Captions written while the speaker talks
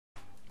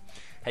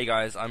Hey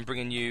guys, I'm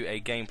bringing you a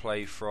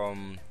gameplay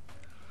from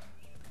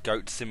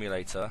Goat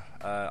Simulator.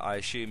 I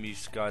assume you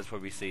guys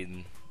probably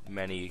seen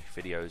many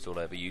videos all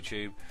over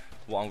YouTube.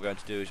 What I'm going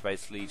to do is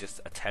basically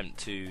just attempt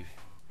to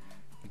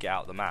get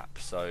out the map.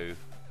 So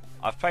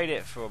I've played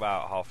it for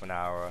about half an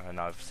hour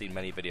and I've seen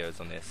many videos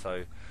on this,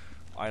 so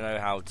I know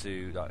how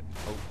to like,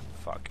 oh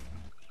fuck.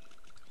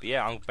 But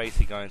yeah, I'm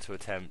basically going to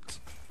attempt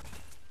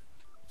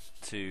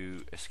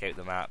to escape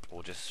the map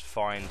or just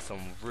find some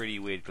really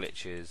weird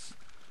glitches.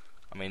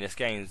 I mean, this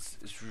game's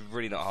it's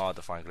really not hard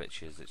to find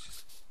glitches. It's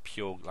just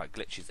pure like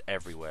glitches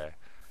everywhere.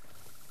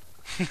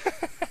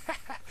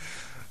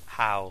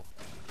 How?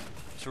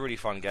 It's a really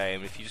fun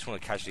game. If you just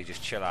want to casually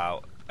just chill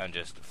out and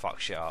just fuck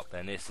shit up,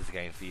 then this is the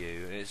game for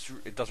you.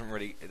 It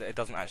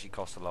doesn't actually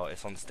cost a lot.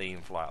 It's on Steam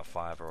for like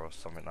 $5 or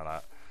something like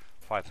that.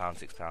 £5,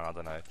 £6, I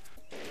don't know.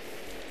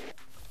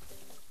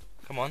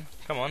 Come on,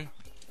 come on.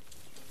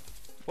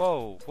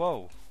 Whoa,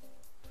 whoa.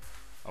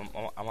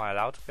 Am I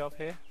allowed to be up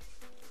here?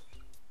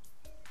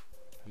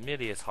 I'm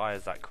nearly as high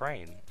as that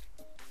crane.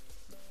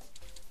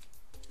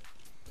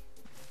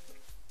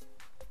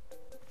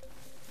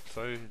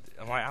 So,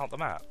 am I out the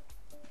map?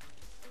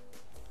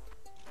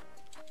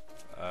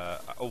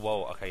 Oh,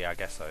 whoa. Okay, yeah, I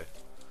guess so.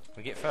 Can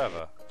we get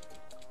further?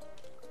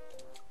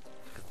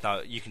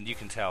 No, you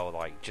can tell.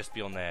 Like, just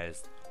beyond there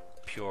is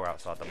pure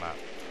outside the map,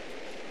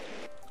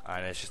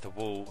 and it's just a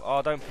wall.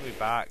 Oh, don't put me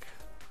back.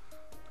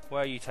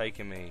 Where are you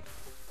taking me?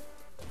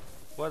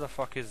 Where the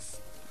fuck is?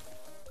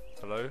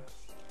 Hello?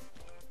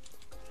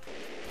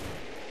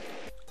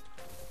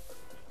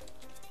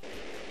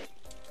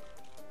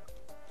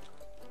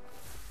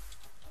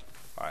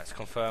 Alright, it's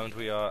confirmed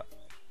we are.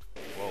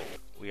 Whoa,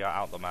 we are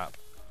out the map.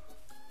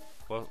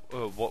 Whoa,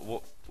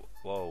 what?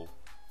 Whoa.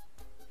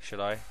 Should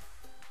I?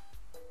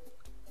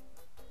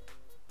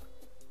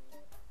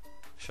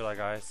 Should I,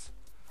 guys?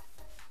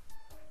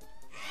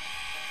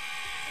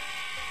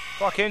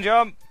 Fucking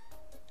jump!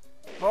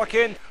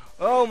 Fucking!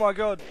 Oh my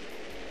god!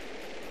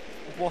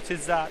 What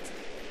is that?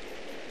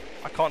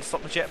 I can't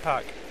stop the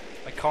jetpack.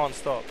 I can't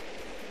stop.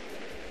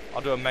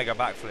 I'll do a mega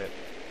backflip.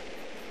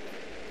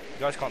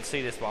 You guys can't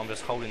see this, but I'm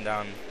just holding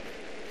down.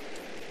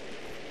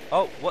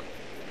 Oh, what?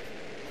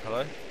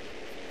 Hello? I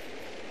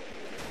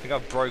think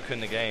I've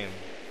broken the game.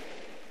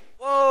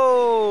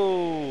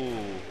 Whoa!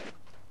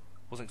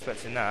 Wasn't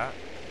expecting that.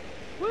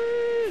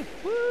 Woo!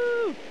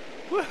 Woo!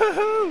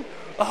 Woohoo!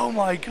 Oh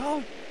my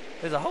god!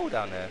 There's a hole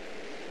down there.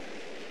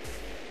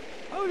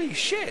 Holy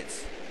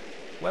shit!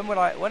 When will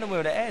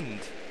it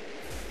end?